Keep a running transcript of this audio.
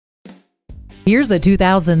Here's a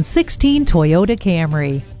 2016 Toyota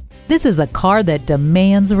Camry. This is a car that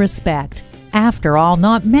demands respect. After all,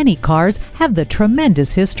 not many cars have the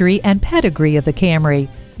tremendous history and pedigree of the Camry.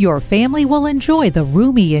 Your family will enjoy the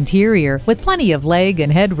roomy interior with plenty of leg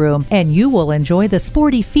and headroom, and you will enjoy the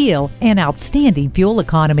sporty feel and outstanding fuel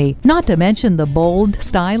economy, not to mention the bold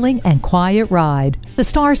styling and quiet ride. The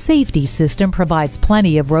Star safety system provides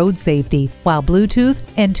plenty of road safety, while Bluetooth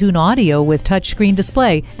and Tune audio with touchscreen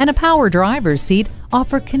display and a power driver's seat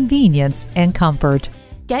offer convenience and comfort.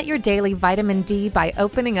 Get your daily vitamin D by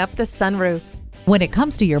opening up the sunroof. When it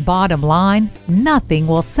comes to your bottom line, nothing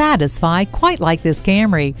will satisfy quite like this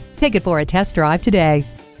Camry. Take it for a test drive today.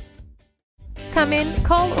 Come in,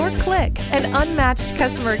 call, or click. An unmatched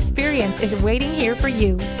customer experience is waiting here for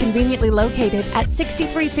you. Conveniently located at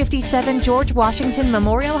 6357 George Washington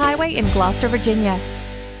Memorial Highway in Gloucester, Virginia.